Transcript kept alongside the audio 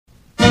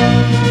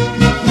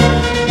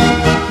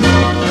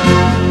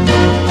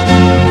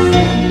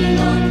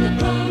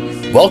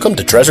Welcome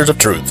to Treasures of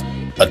Truth,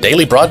 a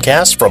daily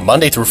broadcast from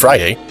Monday through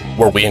Friday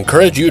where we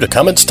encourage you to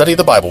come and study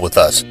the Bible with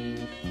us.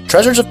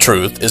 Treasures of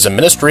Truth is a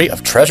ministry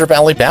of Treasure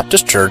Valley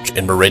Baptist Church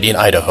in Meridian,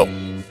 Idaho.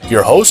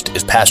 Your host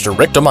is Pastor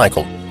Rick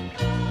DeMichael.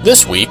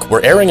 This week,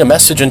 we're airing a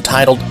message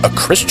entitled A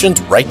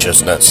Christian's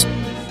Righteousness.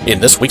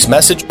 In this week's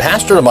message,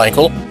 Pastor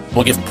DeMichael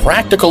will give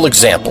practical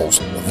examples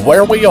of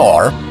where we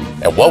are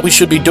and what we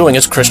should be doing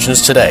as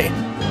Christians today.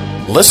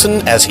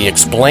 Listen as he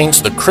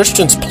explains the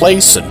Christian's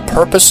place and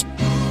purpose,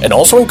 and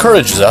also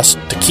encourages us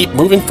to keep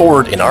moving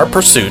forward in our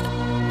pursuit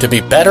to be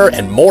better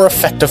and more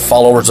effective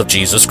followers of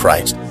Jesus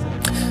Christ.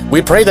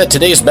 We pray that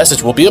today's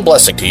message will be a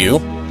blessing to you,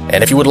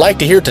 and if you would like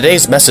to hear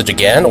today's message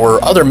again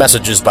or other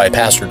messages by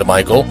Pastor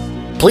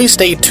DeMichael, please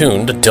stay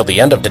tuned until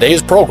the end of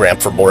today's program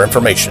for more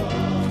information.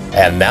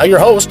 And now your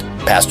host,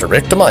 Pastor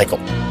Rick DeMichael.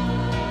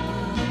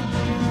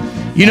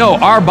 You know,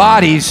 our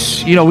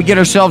bodies, we get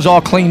ourselves all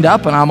cleaned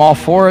up, and I'm all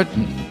for it.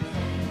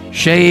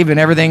 Shave and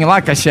everything. And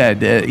like I said,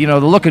 the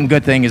looking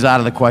good thing is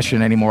out of the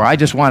question anymore. I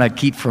just want to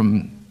keep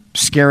from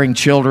scaring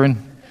children,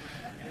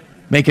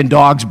 making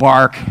dogs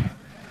bark,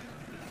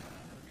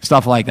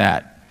 stuff like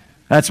that.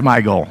 That's my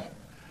goal.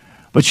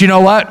 But you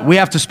know what? We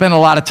have to spend a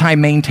lot of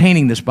time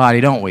maintaining this body,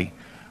 don't we?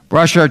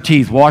 Brush our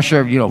teeth, wash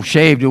our,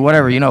 shave, do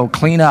whatever,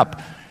 clean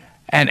up.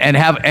 And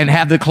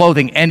have the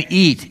clothing and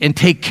eat and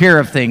take care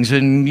of things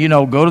and,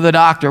 go to the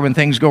doctor when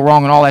things go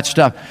wrong and all that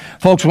stuff.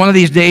 Folks, one of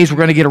these days we're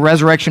going to get a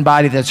resurrection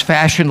body that's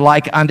fashioned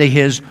like unto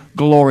his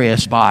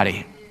glorious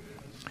body.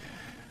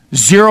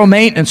 Zero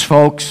maintenance,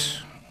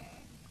 folks.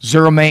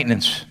 Zero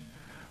maintenance.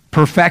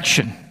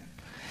 Perfection.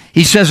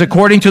 He says,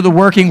 according to the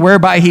working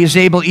whereby he is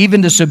able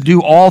even to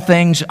subdue all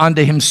things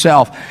unto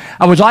himself.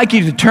 I would like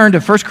you to turn to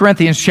 1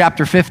 Corinthians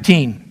chapter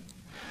 15.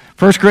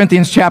 1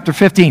 Corinthians chapter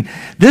 15.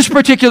 This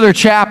particular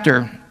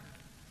chapter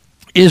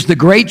is the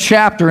great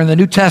chapter in the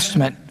New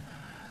Testament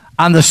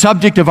on the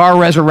subject of our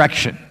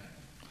resurrection.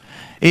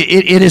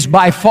 It is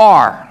by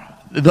far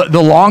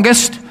the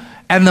longest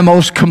and the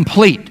most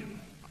complete.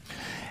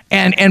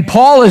 And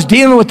Paul is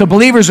dealing with the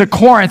believers at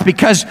Corinth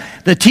because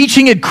the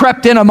teaching had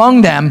crept in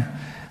among them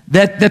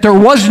that there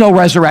was no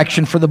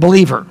resurrection for the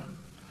believer.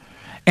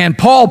 And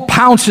Paul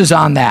pounces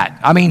on that.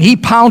 I mean, he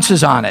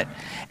pounces on it.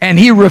 And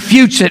he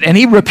refutes it, and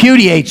he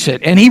repudiates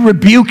it, and he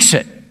rebukes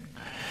it.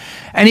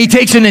 And he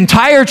takes an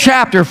entire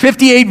chapter,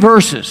 58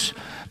 verses,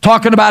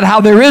 talking about how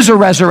there is a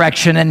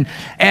resurrection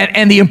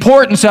and the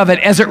importance of it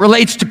as it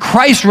relates to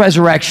Christ's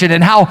resurrection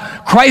and how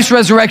Christ's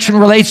resurrection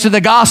relates to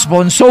the gospel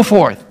and so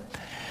forth.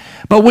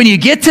 But when you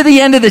get to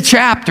the end of the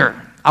chapter,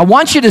 I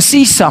want you to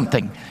see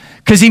something,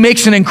 because he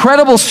makes an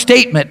incredible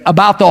statement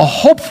about the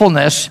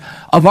hopefulness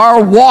of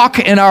our walk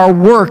and our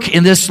work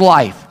in this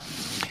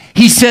life.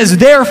 He says,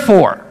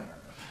 therefore,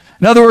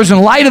 in other words, in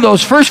light of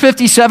those first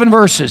 57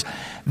 verses,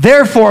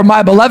 therefore,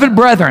 my beloved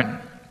brethren,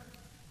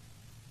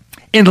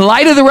 in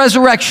light of the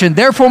resurrection,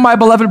 therefore, my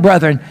beloved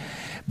brethren,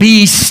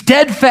 be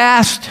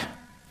steadfast,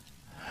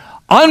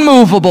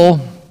 unmovable,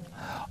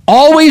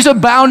 always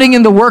abounding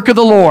in the work of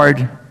the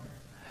Lord,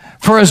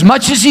 for as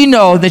much as ye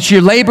know that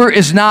your labor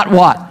is not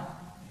what?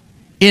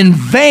 In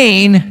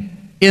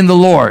vain in the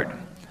Lord.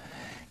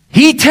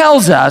 He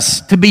tells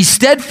us to be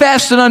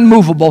steadfast and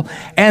unmovable,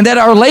 and that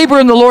our labor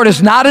in the Lord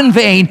is not in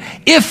vain,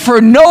 if for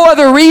no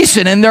other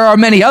reason, and there are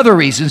many other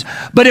reasons,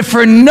 but if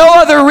for no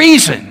other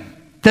reason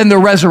than the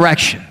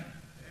resurrection,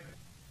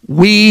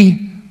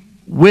 we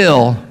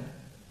will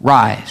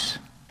rise.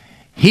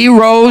 He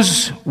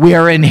rose, we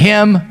are in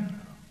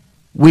him,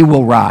 we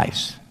will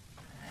rise.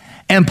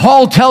 And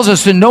Paul tells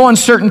us in no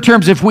uncertain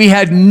terms, if we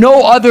had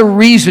no other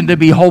reason to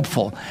be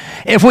hopeful,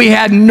 if we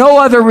had no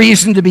other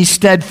reason to be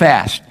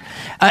steadfast,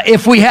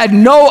 if we had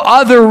no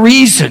other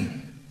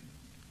reason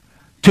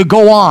to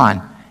go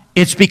on,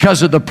 it's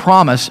because of the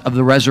promise of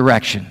the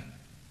resurrection.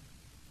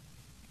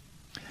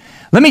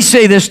 Let me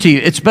say this to you.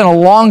 It's been a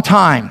long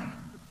time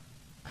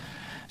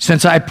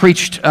since I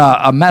preached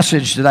a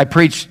message that I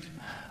preached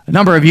a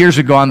number of years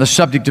ago on the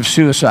subject of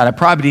suicide. I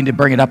probably need to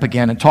bring it up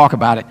again and talk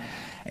about it.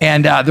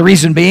 And the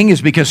reason being is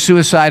because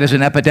suicide is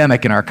an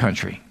epidemic in our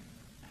country.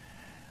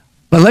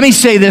 But let me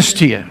say this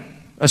to you.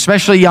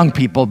 Especially young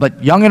people,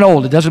 but young and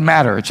old, it doesn't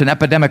matter. It's an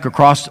epidemic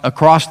across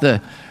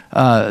the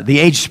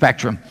age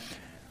spectrum.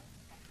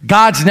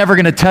 God's never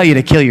going to tell you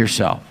to kill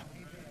yourself.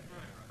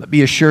 Let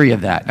me assure you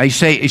of that. Now you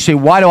say,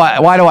 why do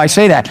I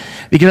say that?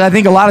 Because I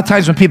think a lot of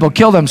times when people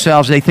kill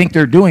themselves, they think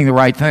they're doing the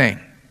right thing.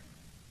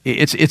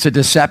 It's a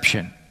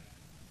deception.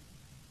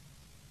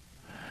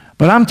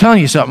 But I'm telling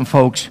you something,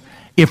 folks.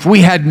 If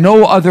we had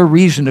no other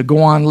reason to go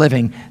on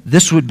living,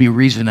 this would be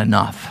reason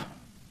enough.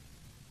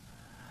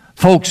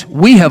 Folks,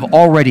 we have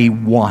already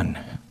won.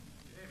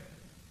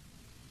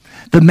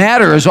 The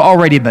matter has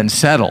already been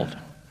settled.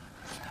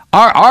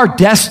 Our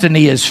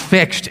destiny is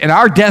fixed, and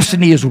our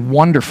destiny is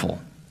wonderful.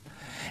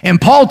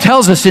 And Paul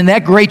tells us in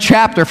that great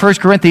chapter, 1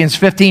 Corinthians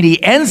 15,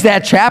 he ends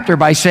that chapter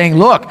by saying,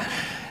 look,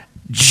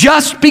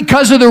 just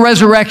because of the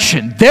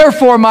resurrection,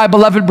 therefore, my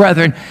beloved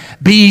brethren,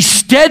 be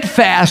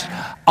steadfast,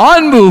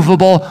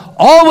 unmovable,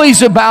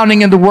 always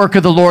abounding in the work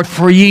of the Lord,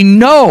 for ye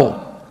know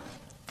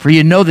For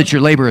you know that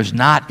your labor is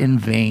not in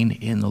vain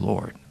in the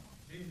Lord.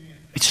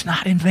 It's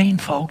not in vain,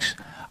 folks.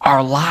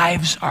 Our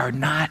lives are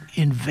not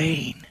in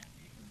vain.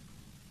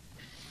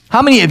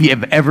 How many of you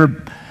have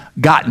ever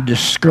gotten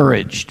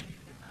discouraged?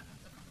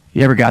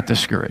 You ever got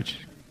discouraged?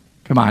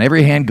 Come on,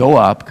 every hand go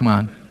up. Come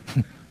on.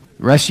 The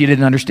rest of you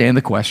didn't understand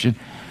the question.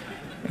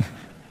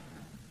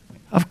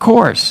 Of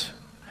course.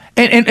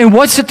 And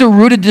what's at the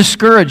root of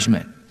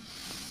discouragement?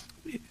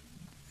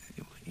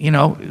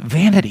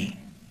 Vanity.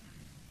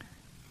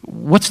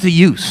 What's the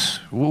use?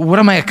 What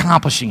am I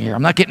accomplishing here?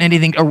 I'm not getting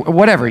anything, or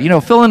whatever,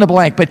 fill in the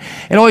blank. But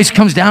it always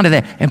comes down to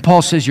that. And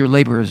Paul says, your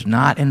labor is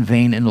not in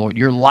vain in the Lord.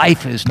 Your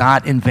life is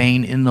not in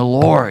vain in the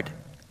Lord.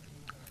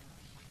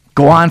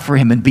 Go on for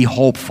him and be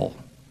hopeful.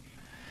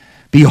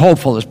 Be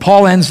hopeful. As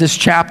Paul ends this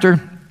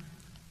chapter,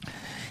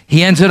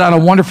 he ends it on a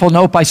wonderful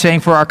note by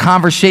saying, for our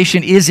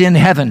conversation is in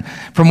heaven,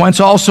 from whence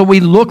also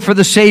we look for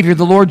the Savior,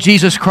 the Lord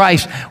Jesus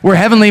Christ. We're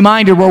heavenly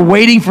minded. We're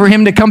waiting for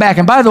him to come back.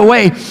 And by the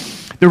way,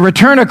 the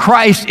return of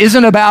Christ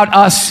isn't about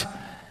us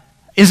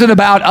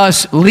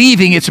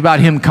leaving, it's about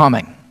him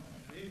coming.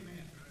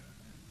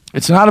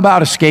 It's not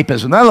about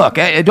escapism. Now look,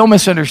 don't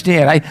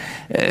misunderstand.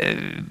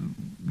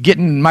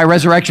 Getting my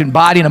resurrection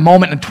body in a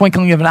moment, in a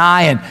twinkling of an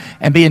eye,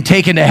 and being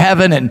taken to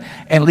heaven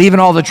and leaving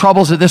all the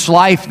troubles of this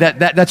life,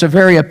 that's a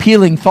very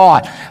appealing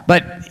thought.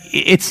 But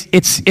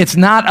it's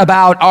not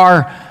about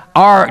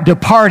our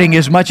departing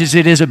as much as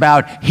it is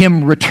about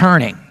him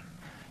returning.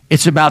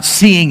 It's about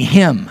seeing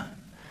him.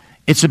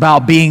 It's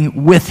about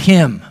being with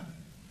him.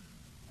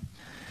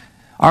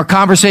 Our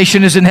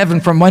conversation is in heaven,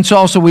 from whence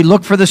also we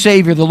look for the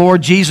Savior, the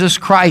Lord Jesus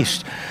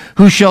Christ,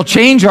 who shall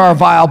change our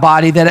vile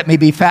body, that it may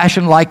be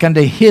fashioned like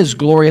unto his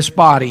glorious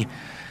body,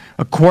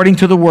 according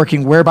to the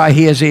working whereby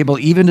he is able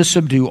even to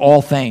subdue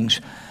all things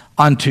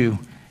unto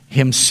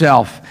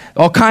himself.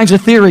 All kinds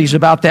of theories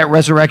about that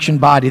resurrection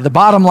body. The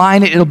bottom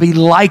line, it'll be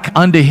like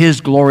unto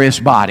his glorious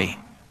body.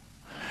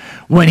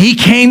 When he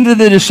came to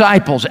the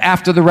disciples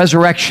after the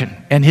resurrection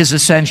and his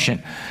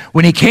ascension,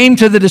 when he came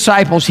to the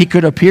disciples, he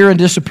could appear and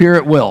disappear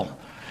at will.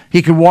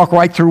 He could walk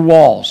right through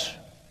walls.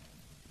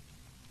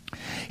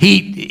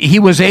 He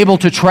was able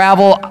to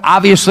travel,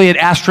 obviously, at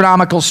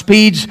astronomical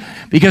speeds,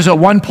 because at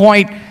one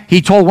point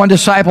he told one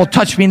disciple,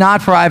 touch me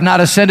not, for I have not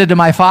ascended to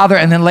my Father.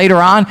 And then later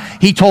on,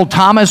 he told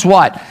Thomas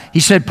what? He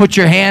said, put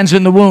your hands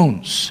in the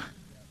wounds.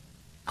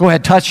 Go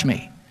ahead, touch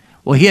me.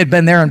 Well, he had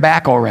been there and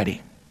back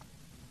already.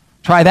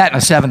 Try that in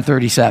a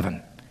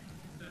 737.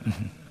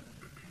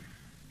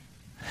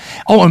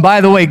 Oh, and by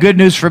the way, good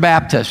news for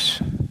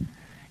Baptists.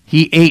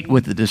 He ate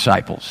with the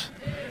disciples.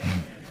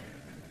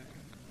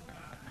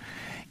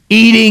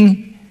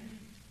 Eating,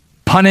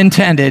 pun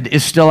intended,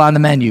 is still on the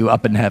menu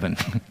up in heaven.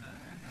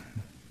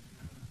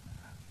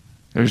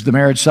 There's the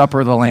marriage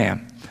supper of the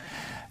Lamb.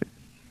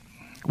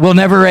 We'll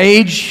never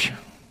age.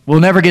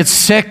 We'll never get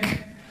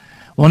sick.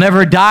 We'll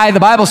never die. The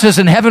Bible says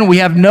in heaven we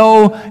have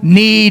no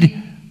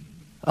need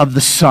of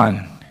the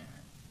sun.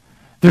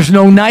 There's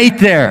no night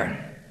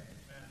there.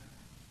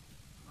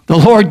 The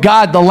Lord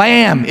God, the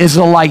Lamb, is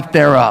the light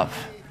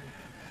thereof.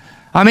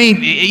 I mean,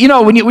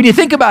 when you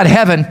think about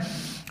heaven,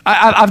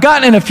 I've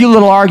gotten in a few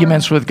little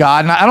arguments with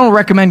God, and I don't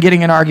recommend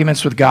getting in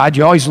arguments with God.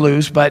 You always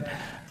lose, but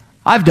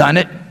I've done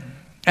it.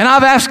 And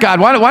I've asked God,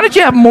 why don't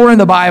you have more in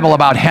the Bible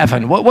about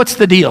heaven? What's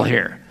the deal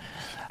here?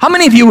 How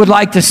many of you would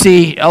like to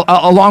see,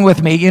 along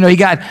with me, you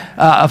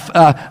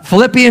got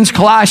Philippians,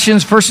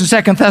 Colossians, 1st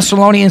and 2nd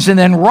Thessalonians, and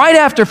then right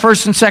after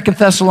 1st and 2nd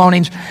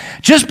Thessalonians,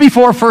 just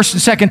before 1st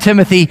and 2nd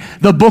Timothy,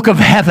 the book of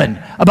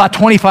heaven, about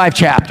 25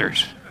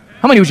 chapters.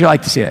 How many would you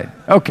like to see that?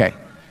 Okay.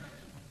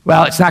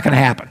 Well, it's not going to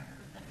happen.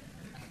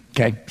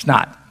 Okay, it's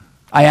not.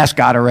 I asked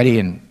God already,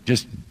 and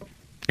it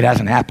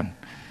hasn't happened.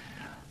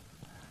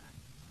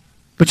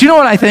 But you know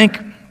what I think?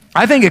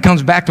 I think it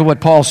comes back to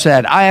what Paul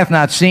said. I have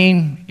not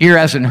seen, ear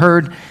hasn't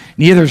heard,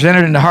 neither has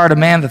entered in the heart of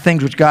man the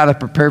things which God hath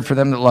prepared for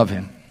them that love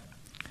him.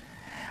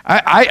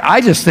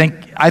 I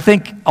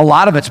think a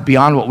lot of it's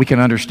beyond what we can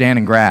understand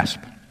and grasp.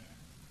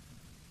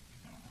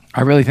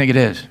 I really think it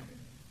is.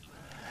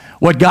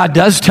 What God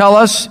does tell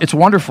us, it's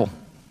wonderful.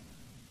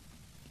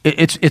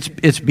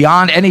 It's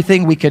beyond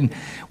anything we can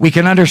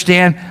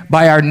understand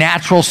by our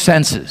natural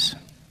senses.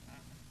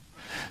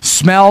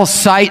 Smell,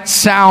 sight,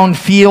 sound,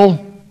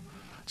 feel.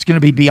 It's going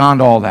to be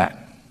beyond all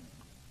that.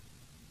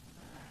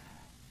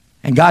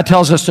 And God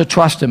tells us to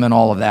trust him in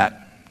all of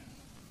that.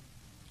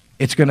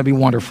 It's going to be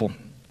wonderful.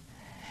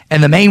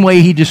 And the main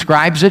way he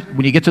describes it,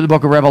 when you get to the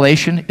book of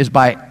Revelation, is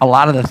by a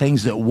lot of the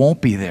things that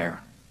won't be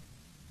there.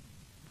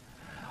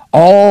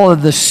 All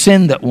of the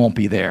sin that won't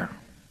be there.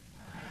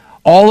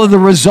 All of the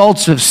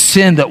results of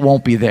sin that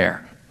won't be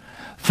there.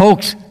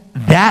 Folks,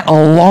 that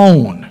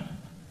alone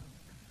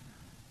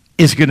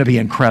is going to be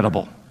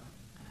incredible.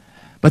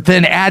 But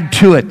then add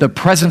to it the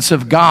presence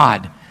of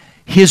God,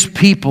 his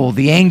people,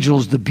 the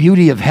angels, the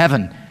beauty of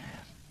heaven.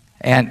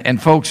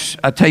 And folks,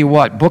 I'll tell you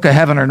what, book of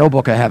heaven or no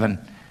book of heaven,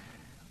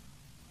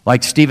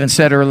 like Stephen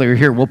said earlier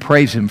here, we'll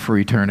praise him for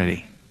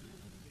eternity.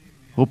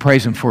 We'll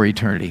praise him for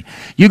eternity.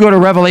 You go to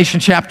Revelation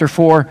chapter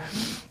 4,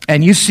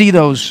 and you see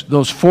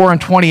those 4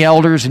 and 20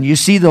 elders, and you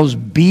see those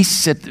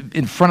beasts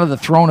in front of the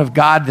throne of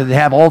God that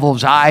have all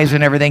those eyes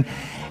and everything,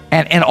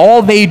 and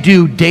all they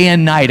do day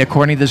and night,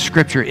 according to the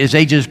Scripture, is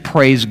they just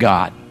praise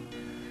God.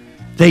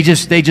 They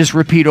just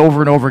repeat over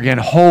and over again,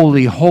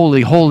 holy,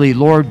 holy, holy,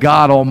 Lord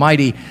God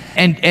Almighty.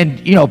 And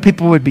you know,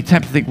 people would be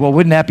tempted to think, well,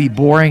 wouldn't that be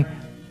boring?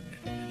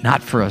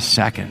 Not for a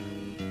second.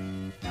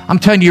 I'm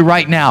telling you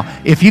right now,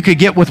 if you could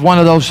get with one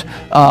of those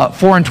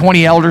 4 and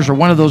 20 elders or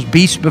one of those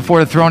beasts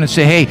before the throne and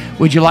say, hey,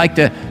 would you like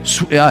to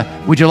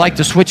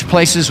switch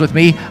places with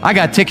me? I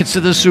got tickets to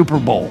the Super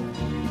Bowl.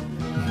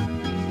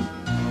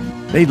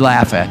 They'd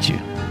laugh at you.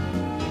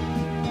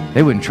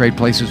 They wouldn't trade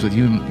places with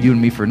you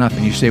and me for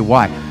nothing. You say,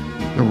 why?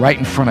 They're right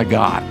in front of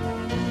God.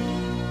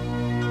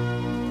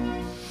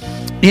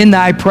 In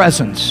thy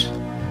presence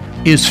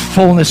is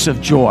fullness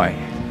of joy.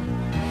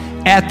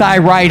 At thy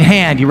right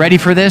hand, you ready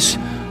for this?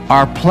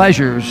 Are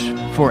pleasures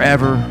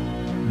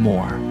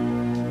forevermore.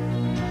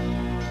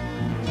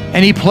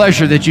 Any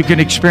pleasure that you can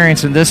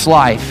experience in this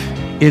life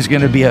is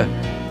going to be a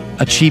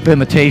cheap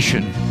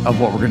imitation of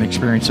what we're going to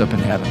experience up in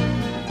heaven.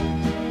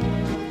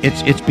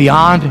 It's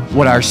beyond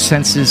what our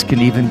senses can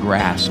even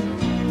grasp.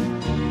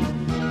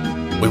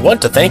 We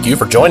want to thank you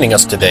for joining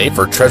us today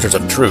for Treasures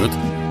of Truth,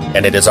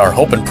 and it is our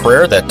hope and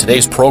prayer that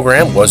today's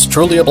program was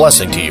truly a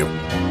blessing to you.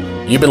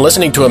 You've been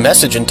listening to a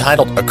message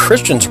entitled A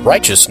Christian's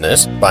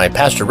Righteousness by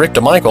Pastor Rick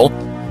DeMichael,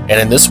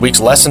 and in this week's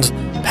lessons,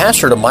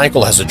 Pastor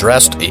DeMichael has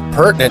addressed a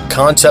pertinent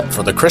concept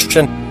for the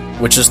Christian,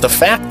 which is the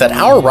fact that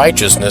our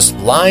righteousness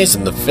lies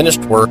in the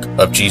finished work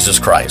of Jesus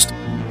Christ.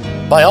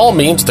 By all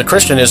means, the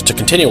Christian is to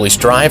continually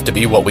strive to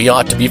be what we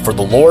ought to be for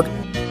the Lord,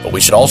 but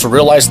we should also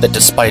realize that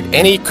despite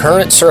any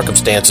current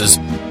circumstances,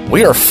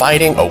 we are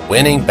fighting a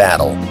winning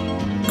battle.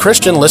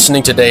 Christian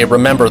listening today,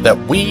 remember that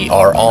we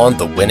are on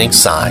the winning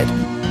side.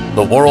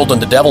 The world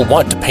and the devil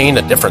want to paint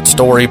a different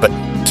story, but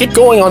keep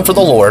going on for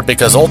the Lord,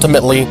 because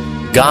ultimately,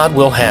 God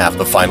will have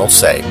the final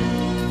say.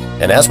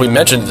 And as we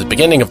mentioned at the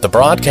beginning of the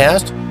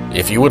broadcast,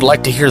 if you would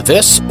like to hear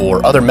this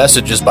or other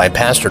messages by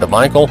Pastor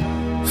DeMichael,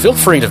 feel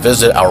free to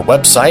visit our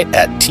website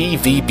at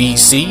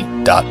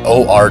tvbc.org.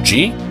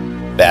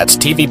 That's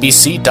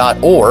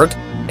tvbc.org,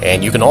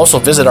 and you can also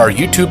visit our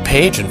YouTube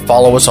page and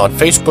follow us on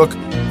Facebook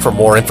for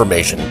more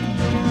information.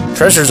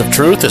 Treasures of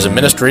Truth is a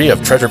ministry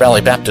of Treasure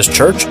Valley Baptist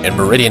Church in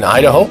Meridian,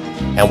 Idaho,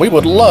 and we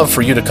would love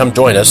for you to come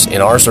join us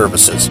in our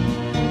services.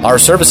 Our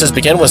services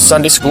begin with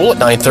Sunday school at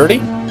 9:30,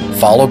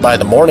 followed by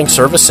the morning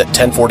service at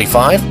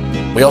 10:45.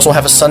 We also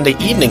have a Sunday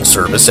evening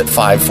service at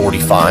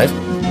 5:45.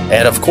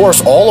 And of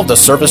course, all of the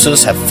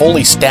services have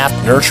fully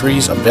staffed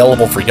nurseries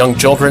available for young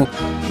children,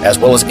 as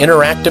well as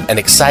interactive and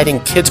exciting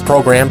kids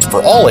programs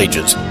for all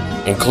ages,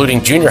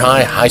 including junior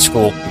high, high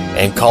school,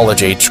 and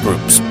college age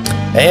groups.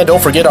 And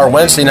don't forget our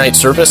Wednesday night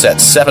service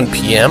at 7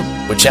 p.m.,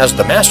 which has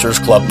the Master's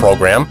Club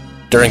program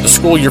during the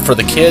school year for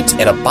the kids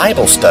and a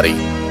Bible study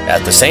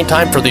at the same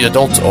time for the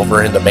adults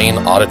over in the main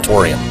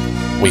auditorium.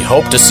 We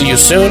hope to see you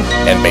soon,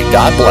 and may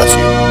God bless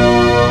you.